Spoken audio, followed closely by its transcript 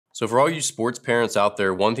So for all you sports parents out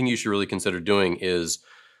there, one thing you should really consider doing is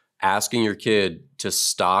asking your kid to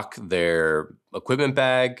stock their equipment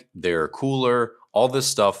bag, their cooler, all this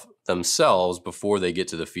stuff themselves before they get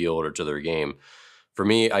to the field or to their game. For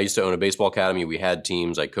me, I used to own a baseball academy. We had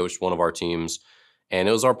teams. I coached one of our teams, and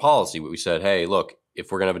it was our policy. We said, hey, look,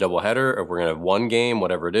 if we're going to have a doubleheader, if we're going to have one game,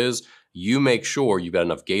 whatever it is, you make sure you've got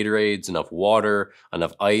enough Gatorades, enough water,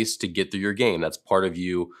 enough ice to get through your game. That's part of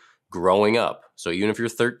you growing up. So even if you're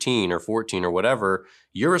 13 or 14 or whatever,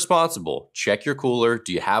 you're responsible. Check your cooler.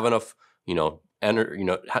 Do you have enough, do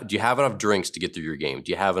you have enough drinks to get through your game?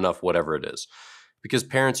 Do you have enough whatever it is? Because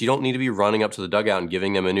parents, you don't need to be running up to the dugout and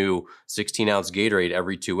giving them a new 16-ounce Gatorade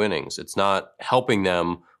every 2 innings. It's not helping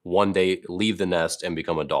them one day leave the nest and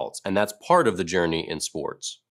become adults. And that's part of the journey in sports.